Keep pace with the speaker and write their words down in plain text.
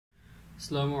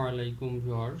Assalamu alaikum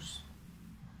viewers,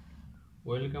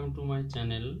 welcome to my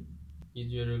channel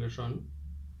Easy Education.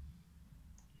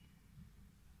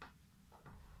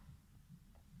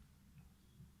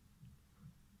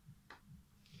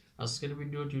 আজকের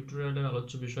video টিউটোরিয়ালের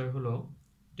আলোচ্য বিষয় হলো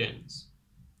টেন্স।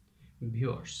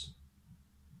 ভিউয়ার্স,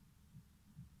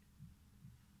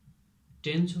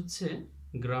 টেন্স হচ্ছে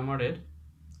গ্রামারের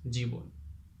জীবন।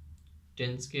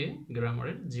 টেন্সকে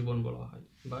গ্রামারের জীবন বলা হয়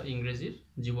বা ইংরেজির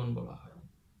জীবন বলা হয়।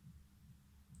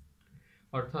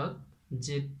 অর্থাৎ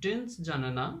যে টেন্স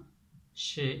জানে না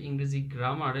সে ইংরেজি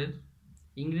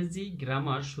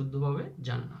গ্রামার শুদ্ধভাবে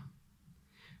জানে না,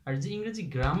 আর যে ইংরেজি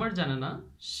গ্রামার জানে না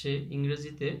সে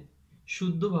ইংরেজিতে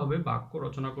শুদ্ধভাবে বাক্য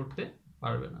রচনা করতে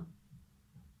পারবে না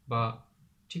বা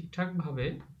ঠিকঠাকভাবে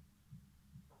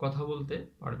কথা বলতে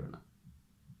পারবে না।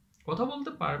 কথা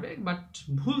বলতে পারবে বাট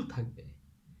ভুল থাকবে।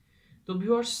 তো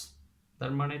ভিউয়ার্স,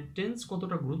 তার মানে টেন্স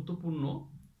কতটা গুরুত্বপূর্ণ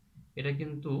এটা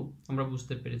কিন্তু আমরা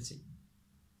বুঝতে পেরেছি।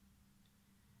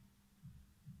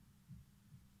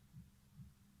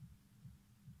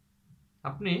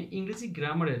 আপনি ইংরেজি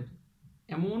গ্রামারের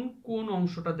এমন কোন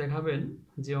অংশটা দেখাবেন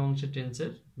যে অংশে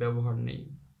টেন্সের ব্যবহার নেই।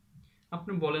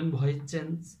 আপনি বলেন ভয়েস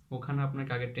চেঞ্জ, ওখানে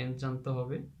আপনাকে আগে টেন্স জানতে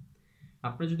হবে।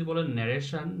 আপনি যদি বলেন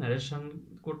ন্যারেশন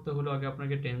করতে হলে আগে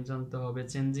আপনাকে টেন্স জানতে হবে।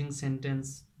 চেঞ্জিং সেন্টেন্স,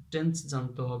 টেন্স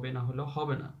জানতে হবে, না হলে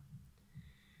হবে না।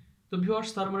 তো ভিউয়ার্স,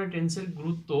 তার মানে টেন্সের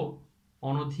গুরুত্ব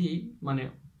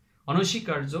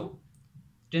অনস্বীকার্য।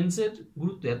 টেন্সের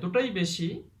গুরুত্ব এতটাই বেশি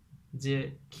যে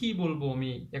কি বলবো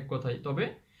আমি এক কথায়। তবে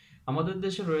আমাদের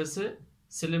দেশে রয়েছে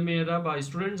ছেলেমেয়েরা বা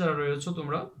স্টুডেন্ট যারা রয়েছে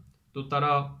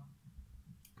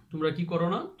তোমরা কি করো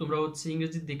না, তোমরা হচ্ছে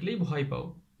ইংরেজি দেখলেই ভয় পাও।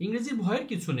 ইংরেজির ভয়ের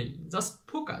কিছু নেই, জাস্ট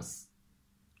ফোকাস,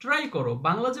 ট্রাই করো।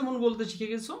 বাংলা যেমন বলতে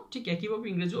শিখে গেছো ঠিক একইভাবে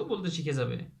ইংরেজিও বলতে শিখে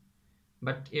যাবে।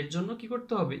 বাট এর জন্য কি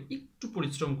করতে হবে? একটু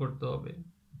পরিশ্রম করতে হবে।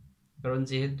 কারণ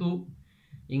যেহেতু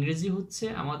ইংরেজি হচ্ছে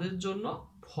আমাদের জন্য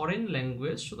ফরেন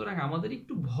ল্যাঙ্গুয়েজ, সুতরাং আমাদের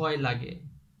একটু ভয় লাগে,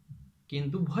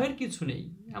 কিন্তু ভয়ের কিছু নেই।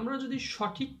 আমরা যদি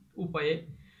সঠিক উপায়ে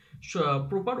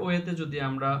প্রপার ওয়েতে যদি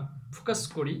আমরা ফোকাস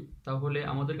করি তাহলে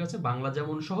আমাদের কাছে বাংলা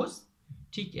যেমন সহজ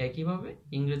ঠিক একইভাবে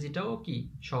ইংরেজিটাও কি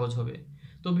সহজ হবে।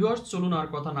 তো ভিউয়ার্স, চলুন আর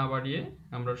কথা না বাড়িয়ে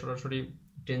আমরা সরাসরি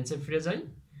টেন্সে ফিরে যাই।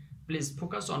 Please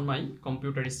focus on my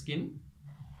computer screen.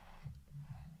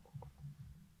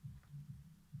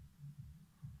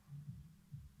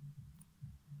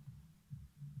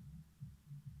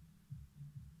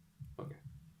 Okay,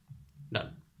 done.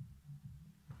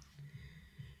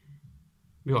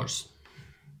 Viewers,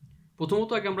 প্রথমত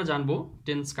আগে আমরা জানবো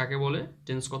টেন্স কাকে বলে,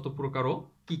 টেন্স কত প্রকার ও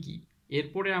কি কি।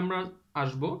 এরপরে আমরা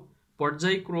আসব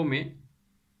পর্যায়ক্রমে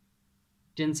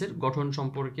টেন্সের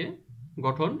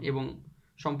গঠন এবং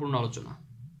সম্পূর্ণ আলোচনা।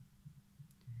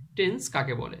 টেন্স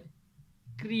কাকে বলে?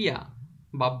 ক্রিয়া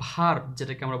বা ভার্ব,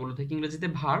 যেটাকে আমরা বলে থাকি ইংরেজিতে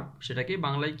ভার্ব, সেটাকে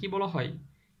বাংলায় কি বলা হয়?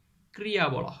 ক্রিয়া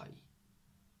বলা হয়।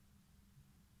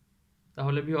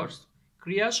 তাহলে ভিউয়ার্স,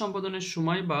 ক্রিয়া সম্পাদনের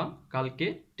সময় বা কালকে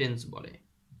টেন্স বলে।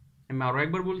 আমি আরো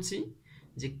একবার বলছি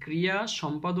যে ক্রিয়া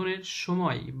সম্পাদনের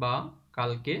সময় বা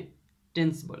কালকে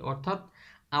টেন্স বলে। অর্থাৎ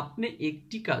আপনি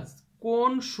একটি কাজ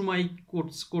কোন সময়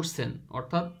করছেন,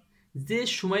 অর্থাৎ যে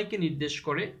সময়কে নির্দেশ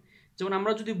করে। যেমন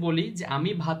আমরা যদি বলি যে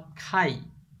আমি ভাত খাই,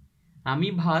 আমি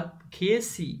ভাত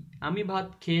খেয়েছি, আমি ভাত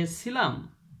খেয়েছিলাম,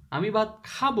 আমি ভাত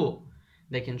খাবো,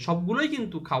 দেখেন সবগুলোই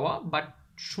কিন্তু খাওয়া, বাট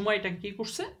সময়টা কি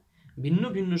করছে? ভিন্ন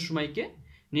ভিন্ন সময়কে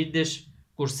নির্দেশ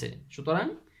করছে। সুতরাং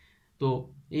তো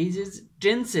এই যে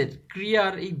টেন্সের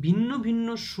ক্রিয়ার এই ভিন্ন ভিন্ন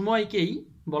সময়কেই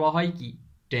বলা হয় কি?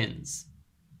 টেন্স।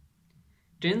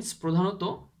 টেন্স প্রধানত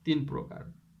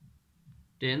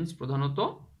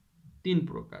তিন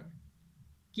প্রকার।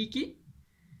 কি কি?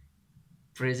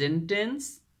 প্রেজেন্ট টেন্স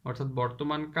অর্থাৎ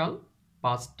বর্তমান কাল,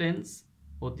 past tense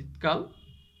অতীতকাল,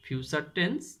 future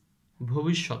tense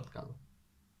ভবিষ্যৎকাল।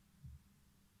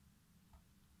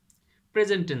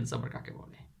 Present tense আবার কাকে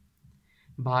বলে?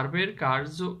 ভার্বের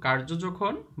কার্য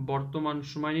যখন বর্তমান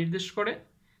সময় নির্দেশ করে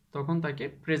তখন তাকে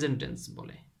প্রেজেন্ট টেন্স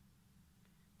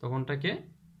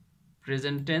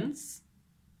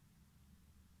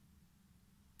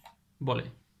বলে।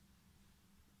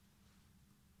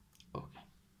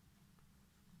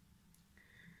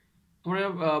 আমরা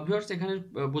ভিউয়ার্স এখানে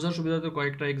বোঝার সুবিধাতে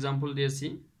কয়েকটা এক্সাম্পল দিয়েছি।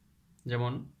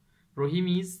 যেমন রহিম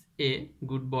is a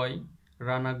good boy,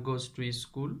 Rana goes to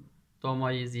school, তমা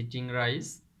is eating rice,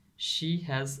 she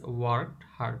has worked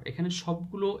hard. এখানে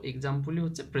সবগুলো এক্সাম্পলই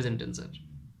হচ্ছে প্রেজেন্ট টেন্সের।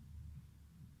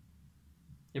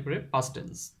 এরপরে পাস্ট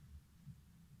টেন্স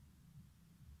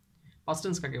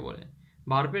কাকে বলে?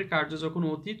 ভার্বের কার্য যখন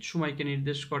অতীত সময়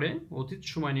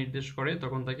নির্দেশ করে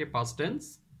তখন তাকে পাস্ট টেন্স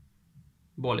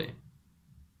বলে।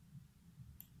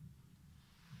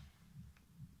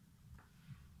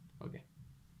 ওকে,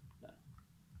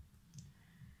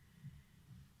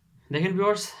 দেখেন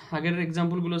ভিউয়ার্স, আগের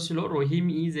এক্সাম্পলগুলো ছিল রহিম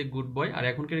ইজ এ গুড বয়, আর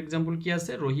এখনকার এক্সাম্পল কি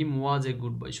আছে, রহিম ওয়াজ এ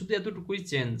গুড বয়। শুধু এতটুকুই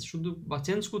চেঞ্জ, শুধু বা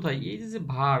চেঞ্জ কোথায়, এই যে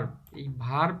ভার্ব, এই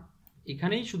ভার্ব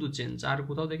এখানেই শুধু চেঞ্জ, আর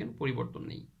কোথাও দেখেন পরিবর্তন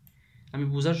নেই। আমি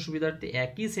বোঝার সুবিধার্থে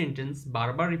একই সেন্টেন্স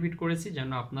বারবার রিপিট করেছি যেন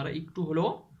আপনারা একটু হলেও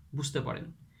বুঝতে পারেন।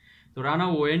 তো রানা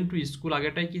ওয়েন টু স্কুল,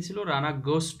 আগেরটাই কি ছিল, রানা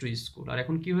গোস টু স্কুল, আর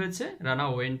এখন কি হয়েছে, রানা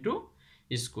ওয়েন টু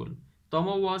স্কুল।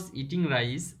 তমা was eating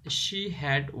rice, she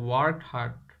had worked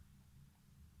hard.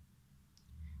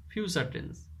 Future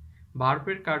tense,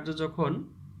 ভার্বের কার্য যখন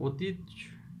অতীত,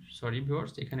 সরি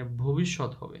ভিউয়ার্স, এখানে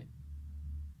ভবিষ্যৎ হবে।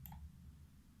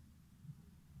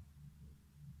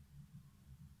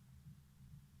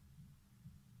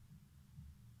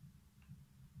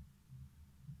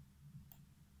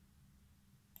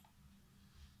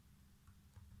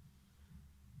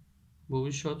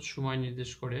 ভবিষ্যৎ সময়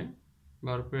নির্দেশ করে,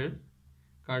 ভার্বের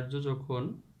কার্য যখন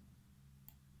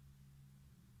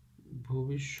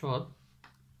ভবিষ্যৎ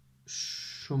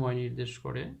সময় নির্দেশ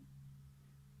করে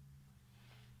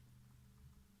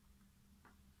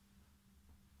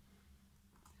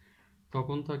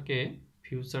তখন তাকে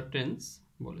ফিউচার টেন্স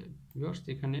বলে। ভিউয়ার্স,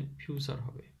 এখানে ফিউচার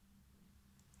হবে,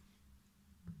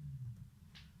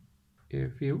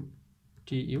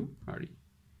 FUTURE,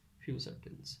 future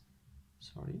tense.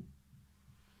 Sorry,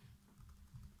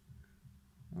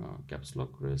 caps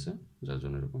lock রয়েছে যার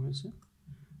জন্য এরকম হয়েছে।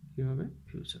 কি হবে,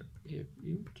 ফিউচার,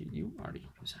 FUTURE,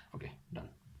 ফিউচার। ওকে, ডান।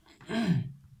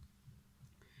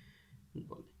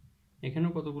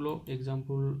 এখানেও কতগুলো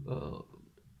এক্সাম্পল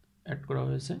অ্যাড করা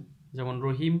হয়েছে, যেমন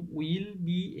রহিম will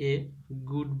B a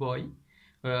good boy,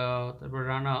 তারপর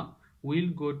Rana will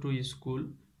go to school,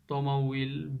 তমা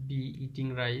will be eating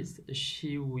rice,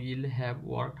 she will have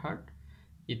work hard,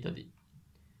 ইত্যাদি।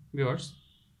 ভিউয়ার্স,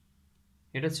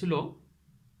 এটা ছিল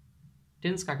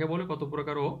টেন্স কাকে বলে, কত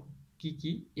প্রকার ও কি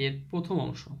কি, এর প্রথম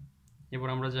অংশ। এবার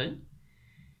আমরা যাই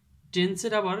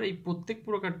টেন্সের। আবার এই প্রত্যেক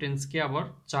প্রকার টেন্সকে আবার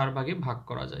 4 ভাগে ভাগ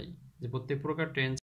করা যায়, যে প্রত্যেক প্রকার টেন্স